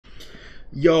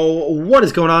Yo, what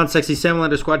is going on, Sexy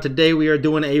Salamander Squad? Today we are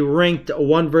doing a ranked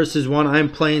 1 versus 1. I'm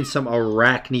playing some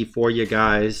Arachne for you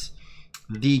guys.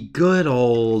 The good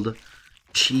old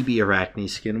chibi Arachne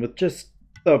skin with just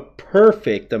the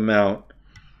perfect amount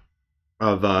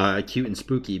of cute and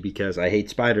spooky because I hate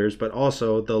spiders, but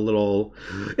also the little...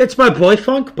 It's my boy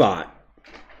Funkbot.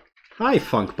 Hi,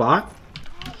 Funkbot.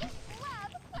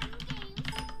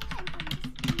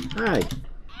 Hi.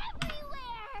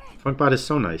 Funkbot is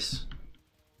so nice.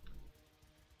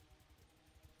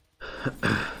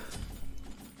 I'm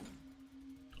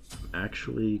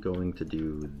actually going to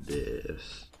do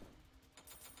this.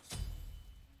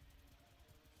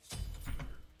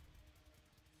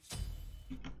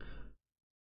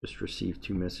 Just received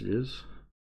 2 messages.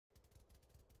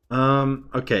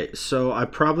 Okay, so I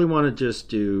probably want to just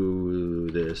do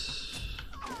this.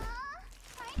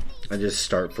 I just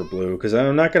start for blue because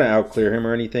I'm not going to outclear him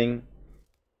or anything.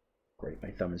 Great,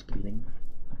 my thumb is bleeding.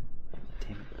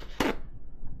 Damn it.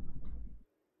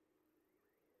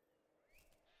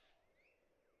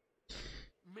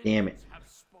 Damn it.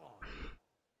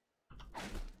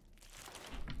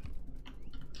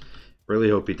 Really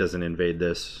hope he doesn't invade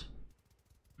this.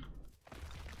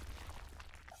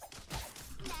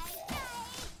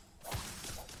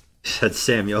 Said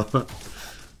Samuel.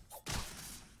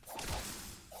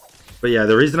 But yeah,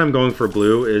 the reason I'm going for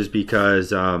blue is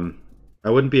because I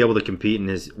wouldn't be able to compete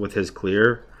with his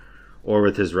clear or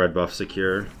with his red buff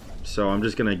secure. So I'm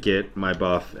just gonna get my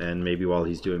buff, and maybe while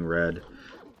he's doing red,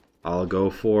 I'll go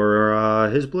for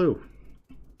his blue.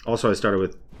 Also, I started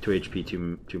with 2 HP,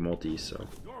 2 multis, so.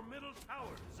 Your middle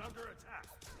tower is under attack.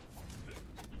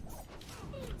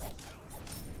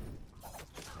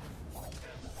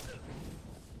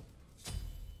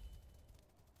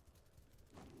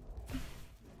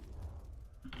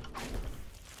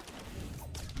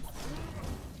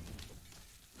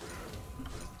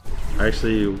 I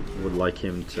actually would like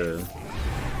him to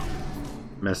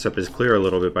mess up his clear a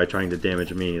little bit by trying to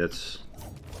damage me. That's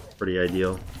pretty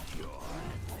ideal.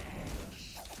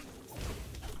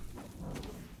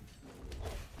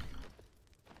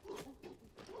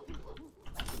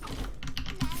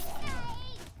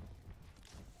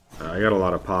 I got a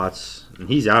lot of pots, and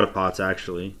he's out of pots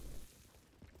actually.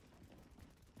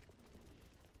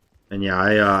 And yeah,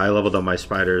 I leveled up my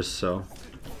spiders, so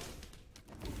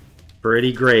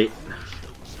pretty great.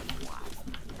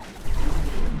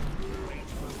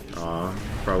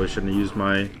 Probably shouldn't have used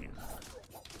my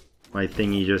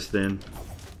thingy just then.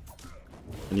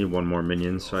 I need 1 more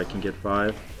minion so I can get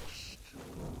 5.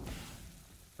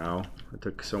 Wow, I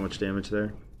took so much damage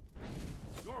there.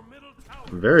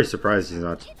 I'm very surprised he's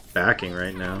not backing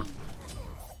right now.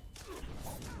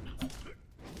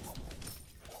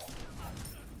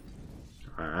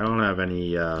 I don't have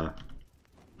any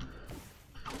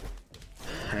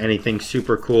anything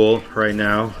super cool right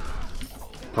now.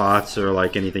 Pots or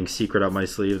like anything secret up my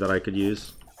sleeve that I could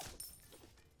use.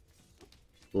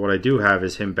 But what I do have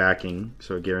is him backing,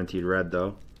 so guaranteed red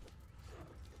though.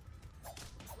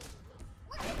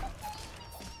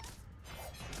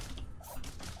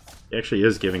 He actually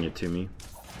is giving it to me,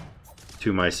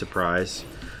 to my surprise.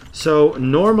 So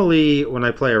normally when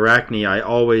I play Arachne, I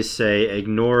always say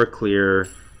ignore clear.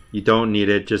 You don't need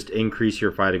it, just increase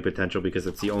your fighting potential because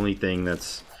it's the only thing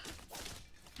that's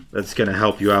gonna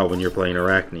help you out when you're playing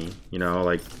Arachne. You know,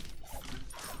 like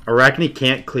Arachne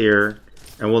can't clear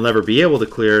and will never be able to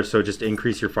clear, so just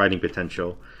increase your fighting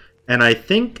potential. And I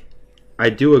think I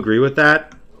do agree with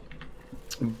that.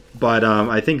 But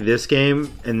I think this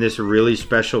game, in this really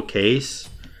special case,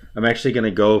 I'm actually gonna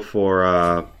go for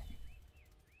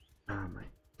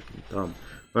I'm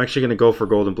actually gonna go for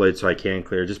Golden Blade so I can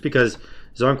clear, just because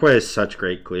ZHONG is such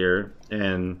great clear,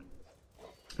 and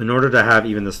in order to have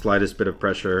even the slightest bit of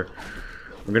pressure,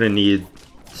 I'm going to need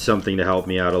something to help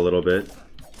me out a little bit.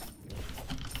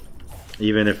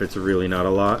 Even if it's really not a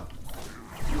lot.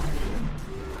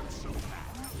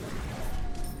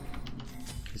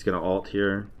 He's going to ult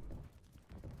here.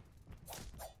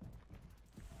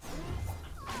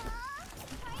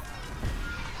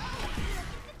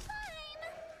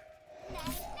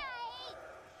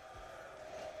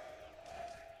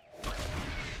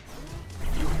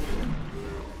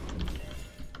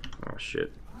 Oh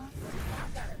shit.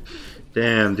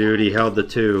 Damn, dude, he held the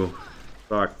 2.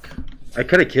 Fuck. I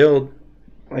could have killed.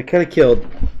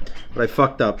 But I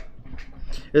fucked up.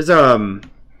 It's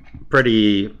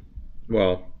pretty,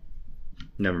 well,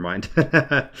 never mind.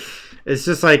 It's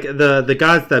just like the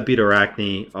gods that beat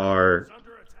Arachne are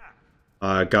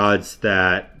gods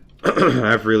that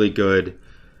have really good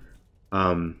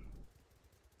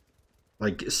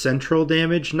like central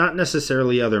damage, not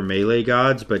necessarily other melee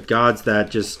gods, but gods that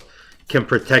just can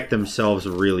protect themselves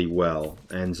really well.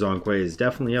 And ZHONG is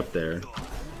definitely up there.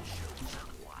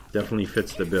 Definitely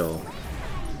fits the bill.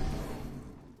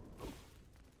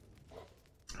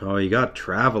 Oh, you got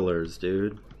Travelers,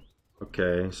 dude.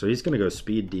 Okay, so he's gonna go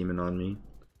Speed Demon on me.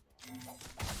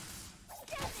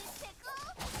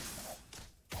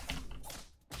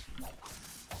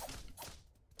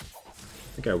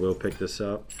 I think I will pick this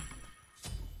up.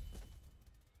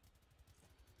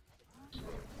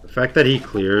 The fact that he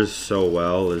clears so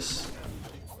well is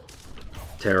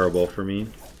terrible for me.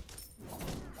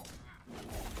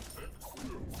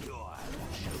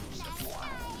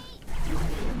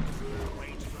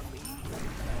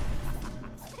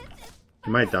 He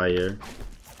might die here.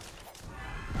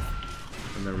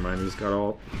 Oh, never mind, he's got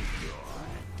ult.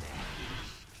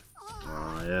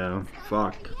 Oh yeah,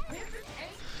 fuck.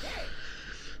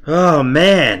 Oh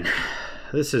man,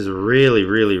 this is really,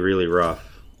 really, really rough.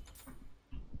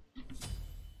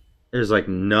 There's like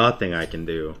nothing I can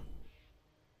do.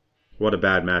 What a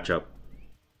bad matchup.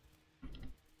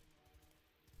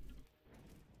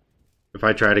 If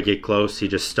I try to get close, he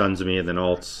just stuns me and then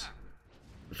ults.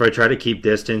 If I try to keep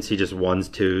distance, he just 1s,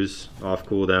 2s off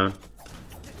cooldown.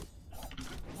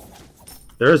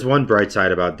 There is one bright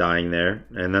side about dying there,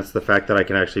 and that's the fact that I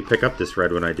can actually pick up this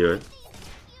red when I do it.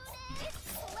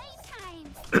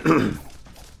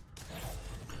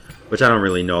 Which I don't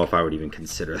really know if I would even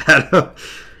consider that.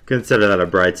 Consider that a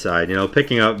bright side. You know,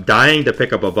 dying to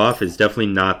pick up a buff is definitely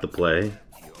not the play.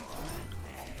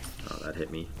 Oh, that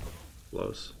hit me.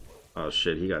 Close. Oh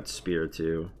shit, he got speared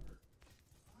too.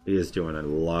 He is doing a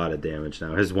lot of damage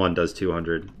now. His 1 does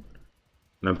 200.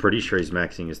 And I'm pretty sure he's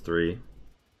maxing his 3.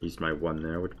 Used my 1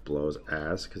 there, which blows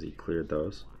ass because he cleared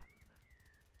those.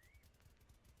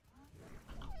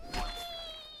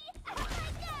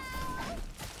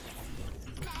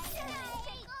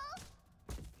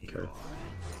 Okay.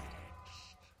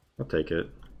 I'll take it.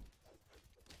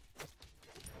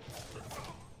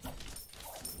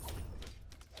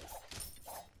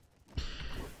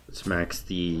 Let's max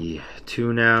the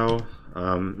 2 now.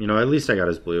 You know, at least I got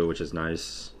his blue, which is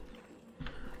nice.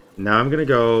 Now I'm gonna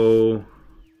go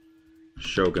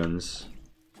Shoguns.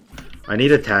 I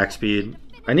need attack speed.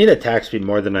 I need attack speed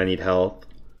more than I need health.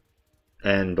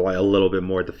 And like a little bit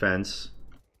more defense.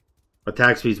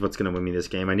 Attack speed is what's gonna win me this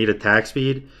game. I need attack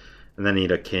speed, and then I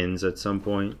need a Kins at some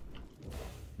point.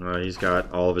 He's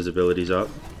got all of his abilities up.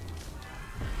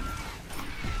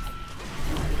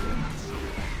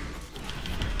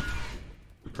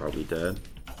 Probably dead.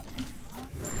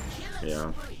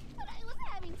 Yeah.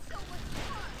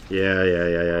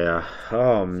 Yeah.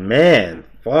 Oh man,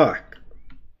 fuck.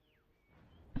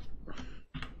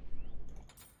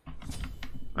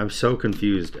 I'm so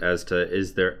confused as to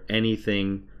is there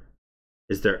anything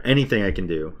I can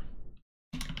do?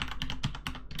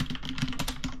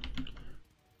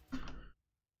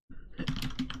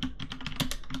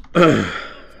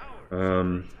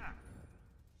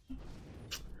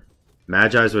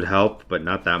 Magi's would help, but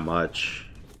not that much.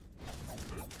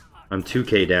 I'm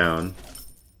 2k down,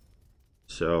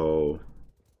 so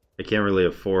I can't really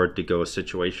afford to go a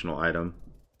situational item.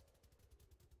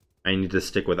 I need to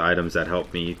stick with items that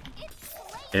help me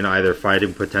in either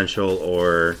fighting potential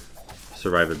or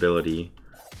survivability,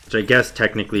 which I guess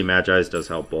technically Magi's does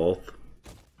help both.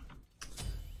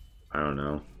 I don't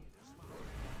know.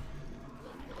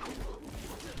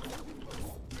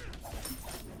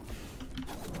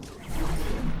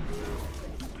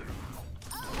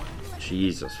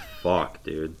 Jesus fuck,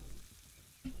 dude.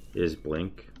 Is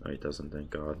blink? Oh, he doesn't, thank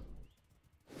God.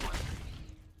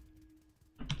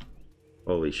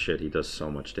 Holy shit, he does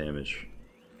so much damage.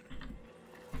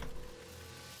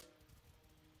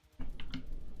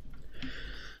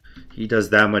 He does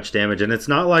that much damage, and it's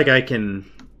not like I can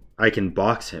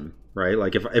box him, right?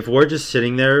 Like if we're just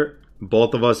sitting there,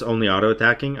 both of us only auto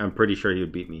attacking, I'm pretty sure he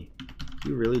would beat me.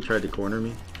 You really tried to corner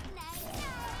me?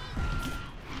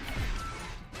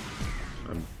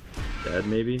 I'm dead,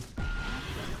 maybe?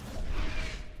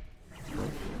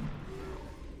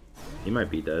 He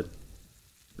might be dead.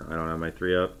 No, I don't have my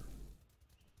 3 up.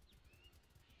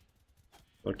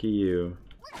 Lucky you.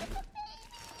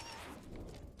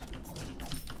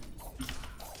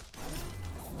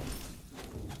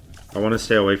 I want to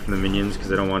stay away from the minions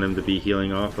because I don't want him to be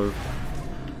healing off of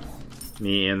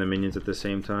me and the minions at the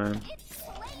same time.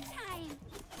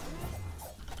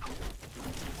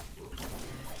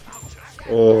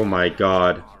 Oh my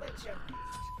god.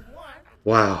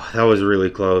 Wow, that was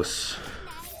really close.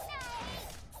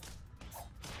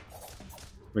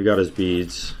 We got his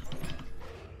beads.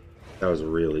 That was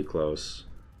really close.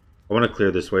 I want to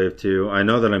clear this wave too. I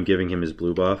know that I'm giving him his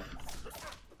blue buff,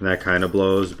 and that kind of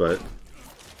blows, but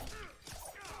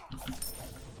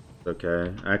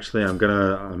okay. Actually, I'm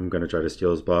gonna try to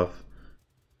steal his buff,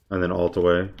 and then ult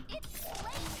away.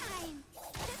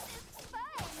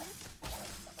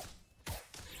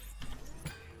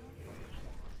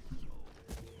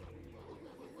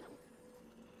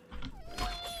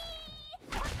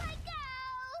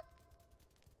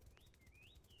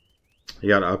 He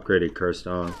got upgraded cursed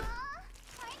donk.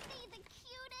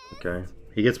 Okay.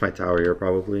 He gets my tower here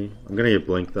probably. I'm gonna get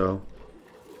blink though.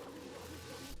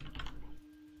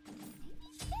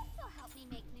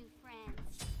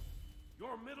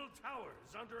 Your middle tower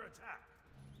is under attack.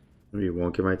 Maybe he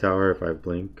won't get my tower if I have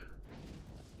blink.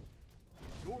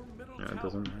 Your middle Yeah, it tower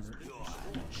doesn't matter.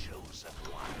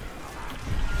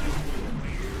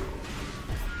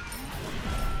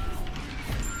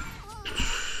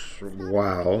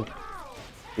 Wow.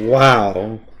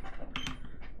 Wow.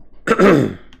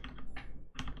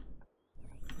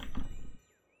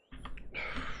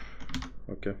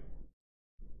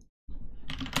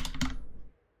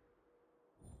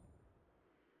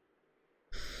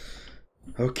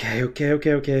 Okay.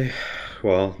 Okay.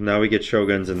 Well, now we get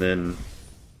Shoguns and then...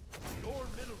 Your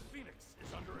middle phoenix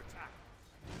is under attack.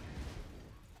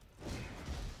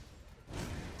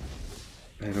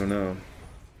 I don't know.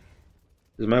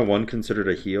 Is my one considered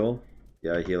a heal?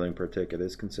 Yeah, healing per tick it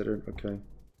is considered. Okay.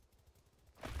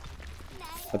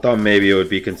 I thought maybe it would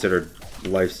be considered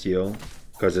lifesteal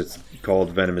because it's called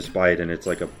Venomous Bite and it's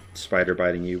like a spider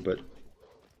biting you, but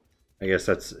I guess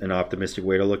that's an optimistic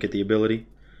way to look at the ability.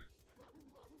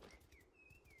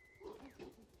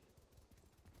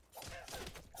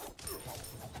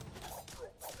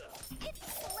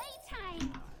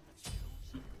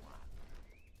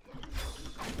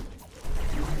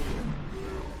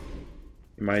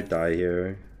 You might die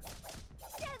here.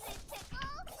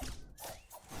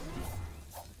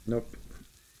 Nope.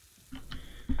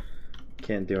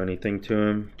 Can't do anything to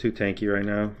him. Too tanky right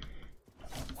now.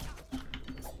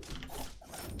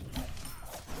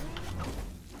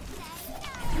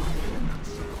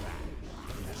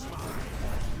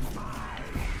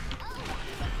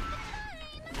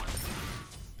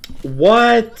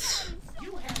 What?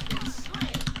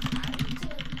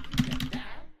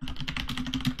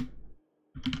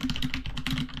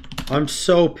 I'm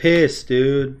so pissed,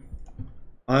 dude.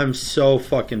 I'm so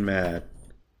fucking mad.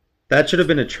 That should have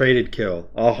been a traded kill.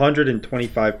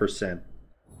 125%. Are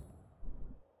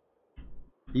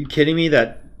you kidding me?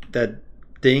 That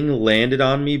thing landed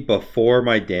on me before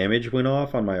my damage went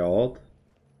off on my ult?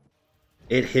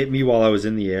 It hit me while I was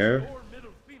in the air? Your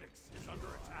middle phoenix is under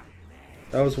attack.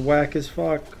 That was whack as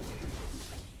fuck.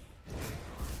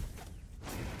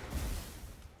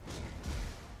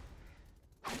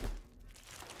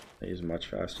 He's much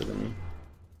faster than me.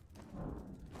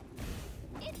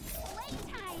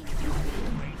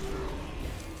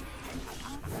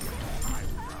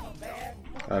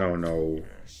 I don't know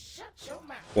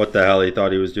what the hell he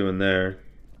thought he was doing there.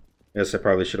 Guess I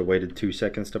probably should have waited 2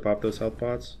 seconds to pop those health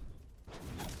pots.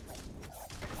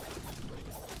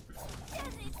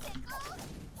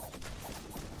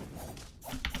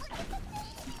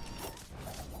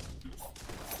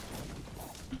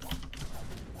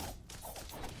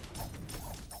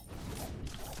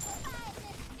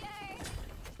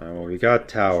 Well, we got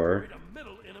tower.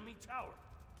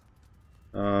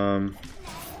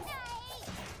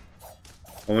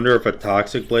 I wonder if a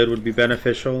Toxic Blade would be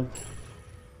beneficial.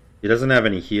 He doesn't have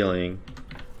any healing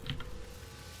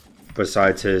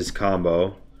besides his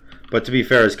combo. But to be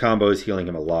fair, his combo is healing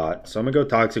him a lot. So I'm going to go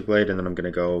Toxic Blade and then I'm going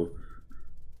to go...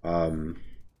 I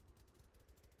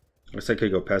guess I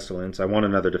could go Pestilence. I want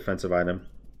another defensive item.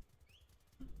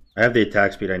 I have the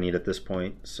attack speed I need at this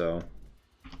point, so...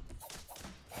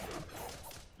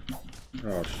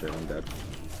 Oh shit, I'm dead.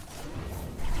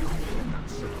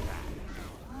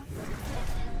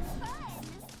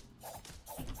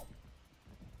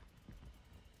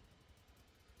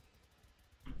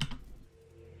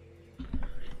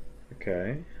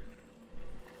 Okay.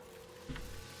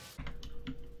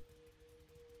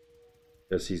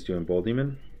 Guess he's doing Bull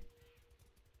Demon.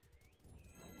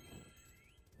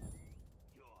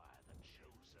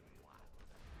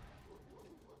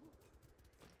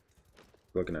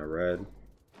 Looking at red.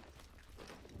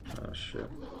 Oh shit.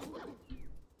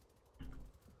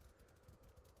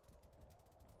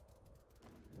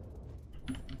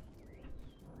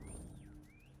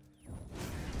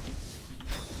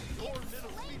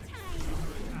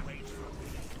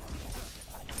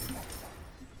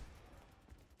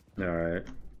 Alright.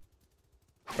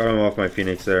 Got him off my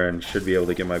Phoenix there and should be able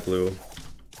to get my blue.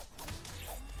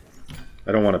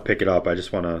 I don't want to pick it up. I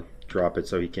just want to drop it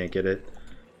so he can't get it.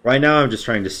 Right now, I'm just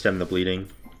trying to stem the bleeding.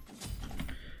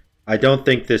 I don't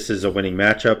think this is a winning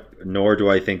matchup, nor do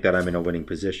I think that I'm in a winning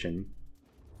position.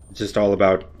 It's just all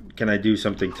about, can I do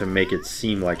something to make it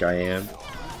seem like I am?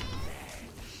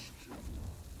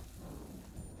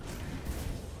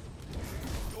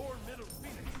 Your middle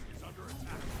phoenix is under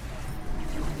attack.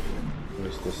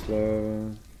 Where's the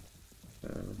slow?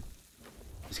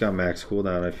 He's got max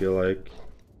cooldown, I feel like.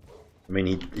 I mean,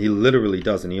 he literally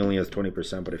doesn't. He only has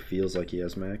 20%, but it feels like he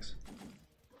has max.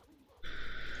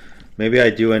 Maybe I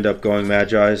do end up going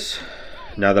Magi's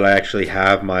now that I actually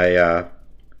have my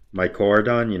my core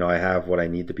done. You know, I have what I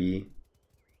need to be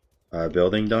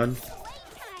building done.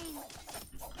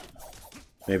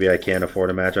 Maybe I can't afford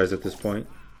a Magi's at this point.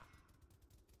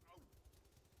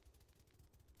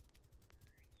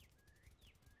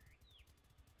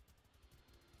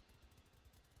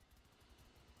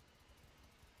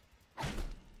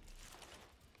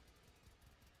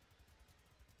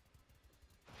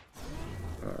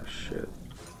 Oh shit.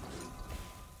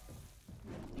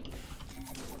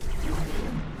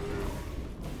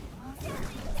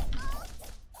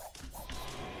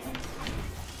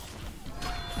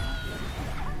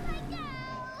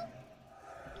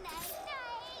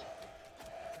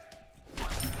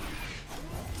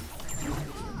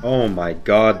 Oh my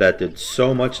god, that did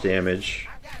so much damage.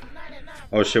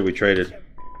 Oh shit, we traded.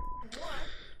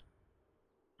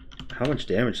 How much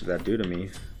damage did that do to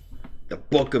me? The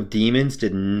Book of Demons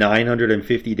did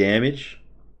 950 damage.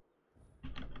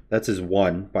 That's his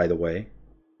 1, by the way.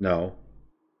 No.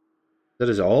 Is that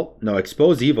his ult? No,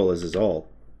 Expose Evil is his ult.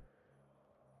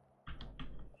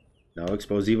 No,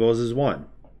 Expose Evil is his 1.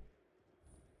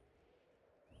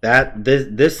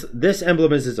 This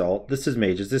emblem is his ult. This is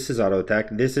mages. This is auto attack.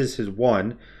 This is his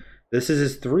 1. This is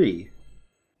his 3.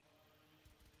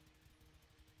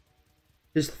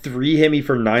 His 3 hit me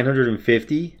for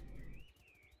 950?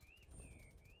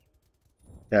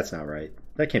 That's not right.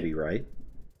 That can't be right.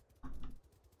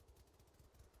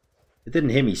 It didn't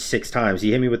hit me 6 times.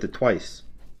 He hit me with it twice.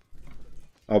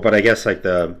 Oh, but I guess like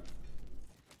the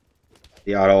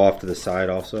auto off to the side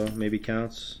also maybe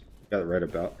counts. Got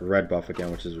the red buff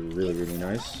again, which is really, really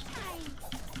nice.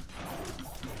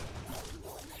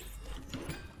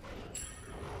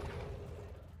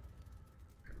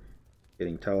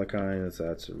 Getting Telekine,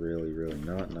 that's really, really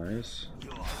not nice.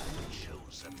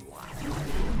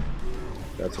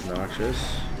 That's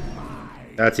obnoxious.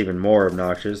 That's even more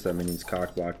obnoxious. That means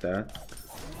cock block that.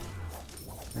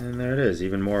 And there it is,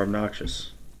 even more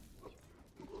obnoxious.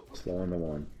 Slow on the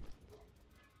 1.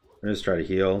 I'm gonna just try to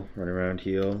heal, run around,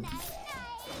 heal.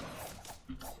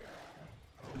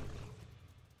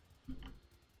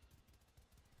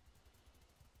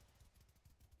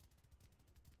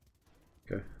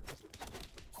 Okay.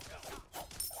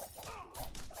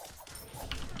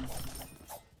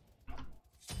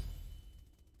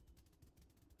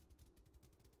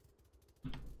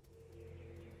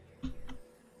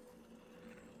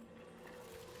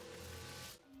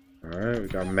 Alright, we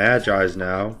got Magi's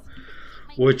now,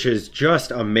 which is just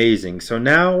amazing. So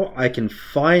now I can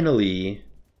finally,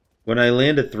 when I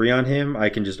land a 3 on him, I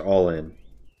can just all in.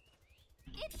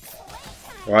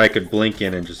 Or I could blink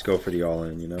in and just go for the all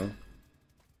in, you know?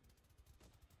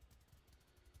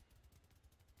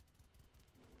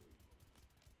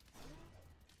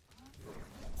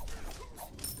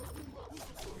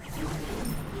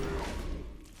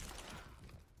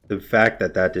 The fact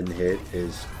that that didn't hit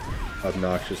is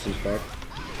obnoxious as fuck.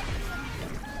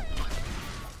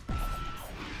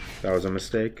 That was a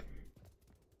mistake.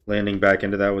 Landing back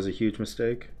into that was a huge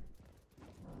mistake.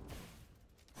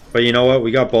 But you know what? We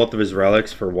got both of his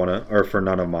relics for for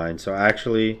none of mine. So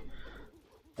actually,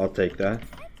 I'll take that.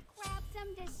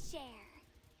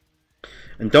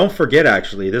 And don't forget,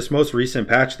 actually, this most recent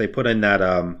patch they put in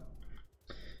that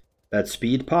that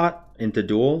speed pot into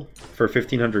Duel for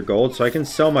 1500 gold, so I can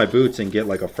sell my boots and get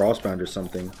like a Frostbound or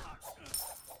something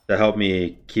to help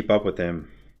me keep up with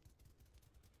him.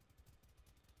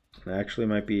 It actually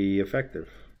might be effective.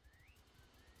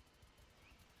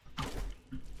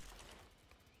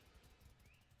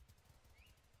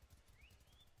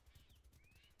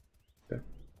 Okay.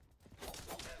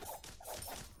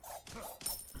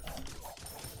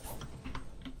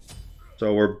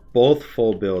 So we're both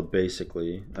full build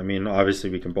basically. I mean,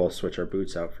 obviously we can both switch our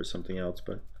boots out for something else,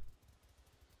 but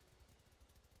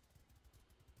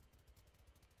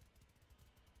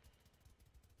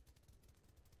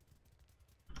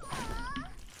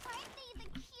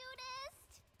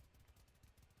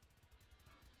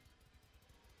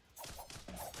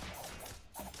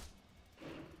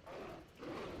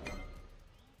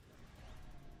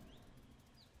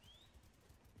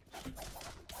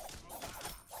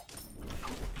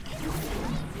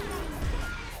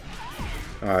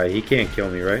He can't kill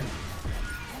me, right?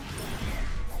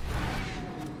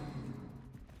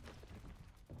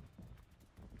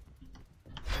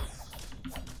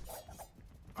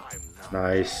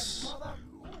 Nice.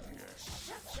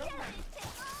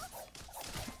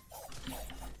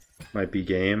 Might be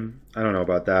game. I don't know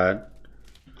about that.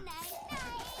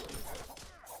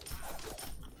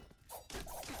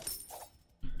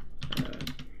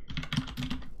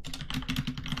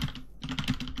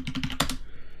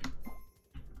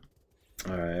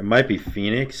 Alright, it might be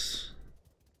Phoenix.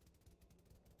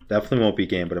 Definitely won't be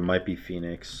game, but it might be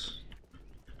Phoenix.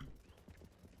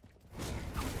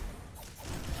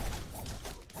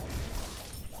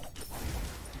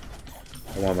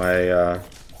 I want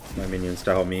my minions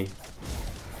to help me.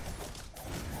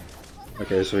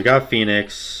 Okay, so we got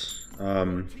Phoenix.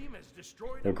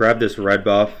 We'll grab this red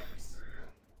buff.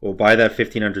 We'll buy that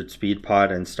 1500 speed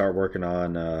pot and start working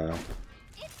on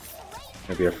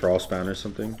maybe a Frostbound or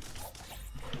something.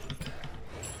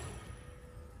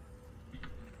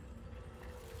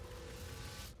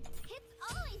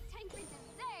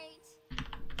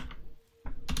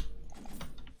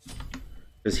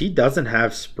 Because he doesn't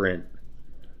have sprint.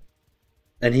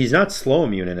 And he's not slow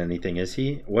immune in anything, is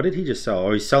he? What did he just sell?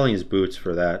 Oh, he's selling his boots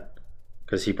for that.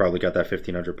 Because he probably got that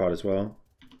 1500 pot as well.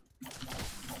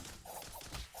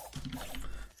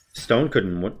 Stone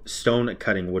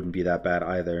cutting wouldn't be that bad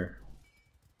either.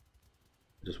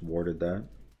 Just warded that.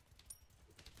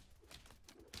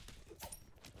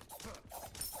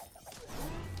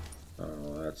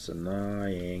 Oh, that's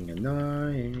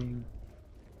annoying.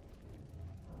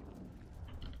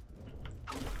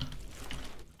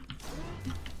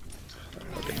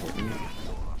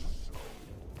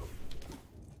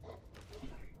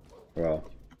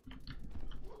 Well.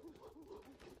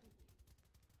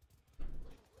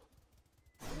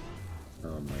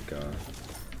 Oh my god.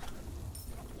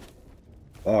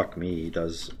 Fuck me, he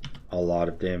does a lot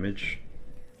of damage.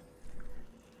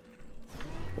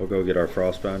 We'll go get our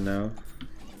Frostbound now.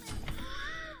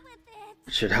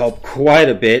 Should help quite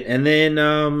a bit. And then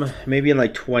maybe in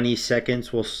like 20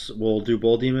 seconds we'll do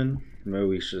Bull Demon. Maybe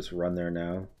we should just run there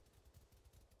now.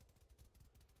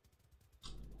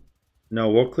 No,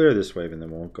 we'll clear this wave and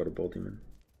then we'll go to Bull Demon.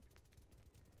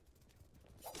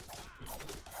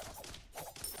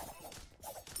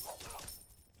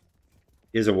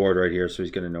 He has a ward right here, so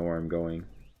he's going to know where I'm going.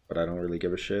 But I don't really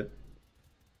give a shit.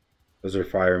 Those are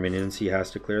fire minions. He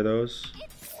has to clear those.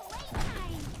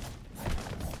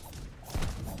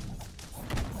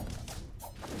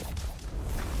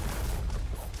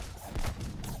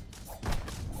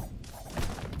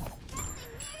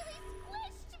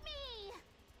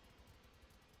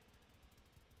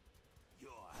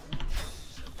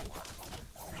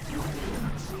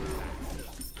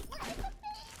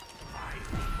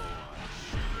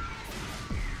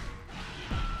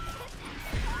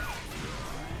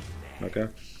 Okay.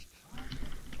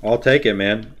 I'll take it,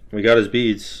 man. We got his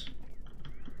beads.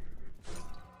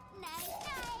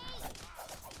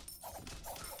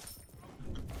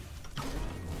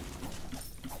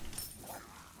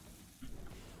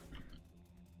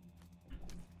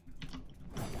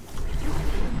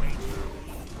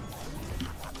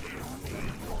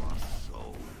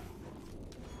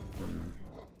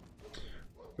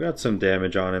 We got some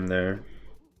damage on him there.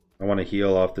 I want to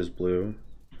heal off this blue.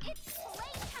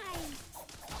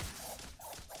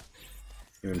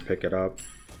 Even pick it up.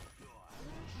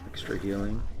 Extra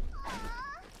healing.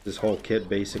 This whole kit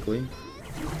basically.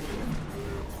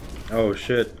 Oh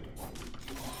shit.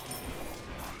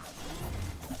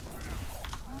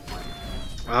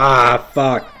 Ah,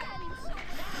 fuck.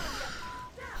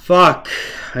 Fuck.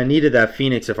 I needed that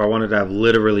Phoenix if I wanted to have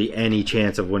literally any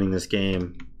chance of winning this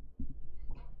game.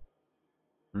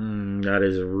 That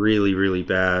is really, really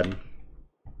bad.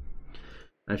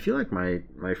 I feel like my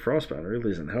Frostbound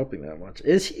really isn't helping that much.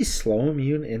 Is he slow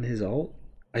immune in his ult?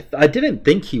 I didn't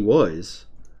think he was.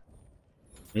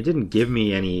 It didn't give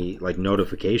me any like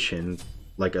notification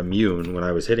like immune when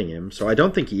I was hitting him. So I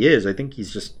don't think he is. I think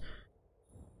he's just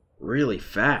really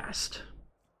fast.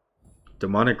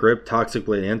 Demonic Grip, Toxic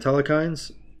Blade, and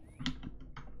Telekines?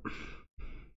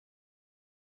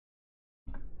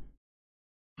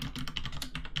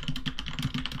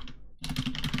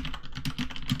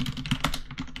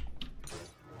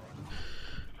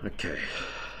 Okay.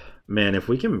 Man, if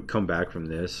we can come back from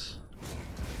this,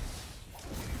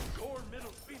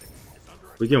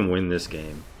 we can win this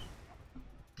game.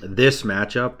 This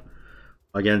matchup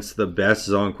against the best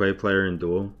ZHONG player in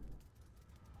Duel,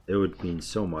 it would mean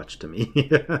so much to me.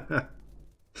 I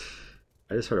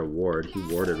just heard a ward. He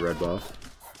warded red buff.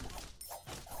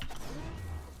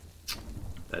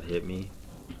 That hit me.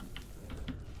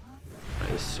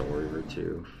 this Soul Reaver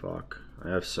too. Fuck. I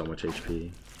have so much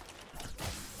HP.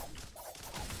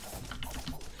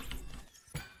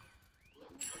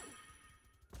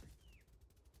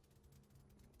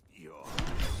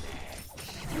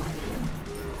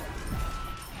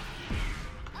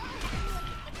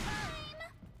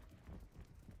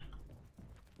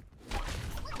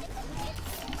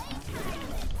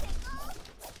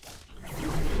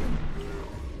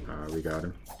 We got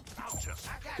him.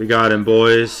 We got him,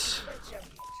 boys.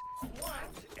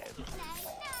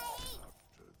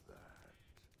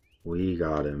 We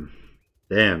got him.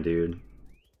 Damn, dude.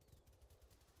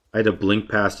 I had to blink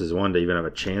past his one to even have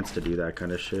a chance to do that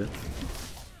kind of shit.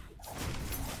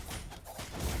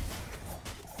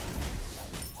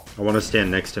 I want to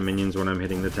stand next to minions when I'm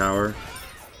hitting the tower.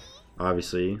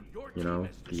 Obviously, you know,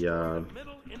 the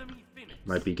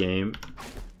might be game.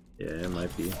 Yeah, it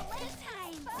might be.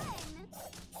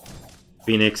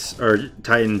 Phoenix or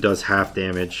Titan does half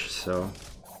damage, so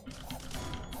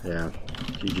yeah.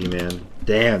 GG, man.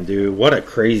 Damn, dude, what a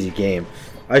crazy game.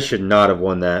 I should not have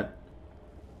won that.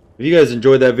 If you guys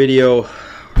enjoyed that video,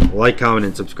 like, comment,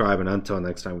 and subscribe, and until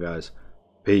next time, guys,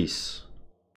 peace.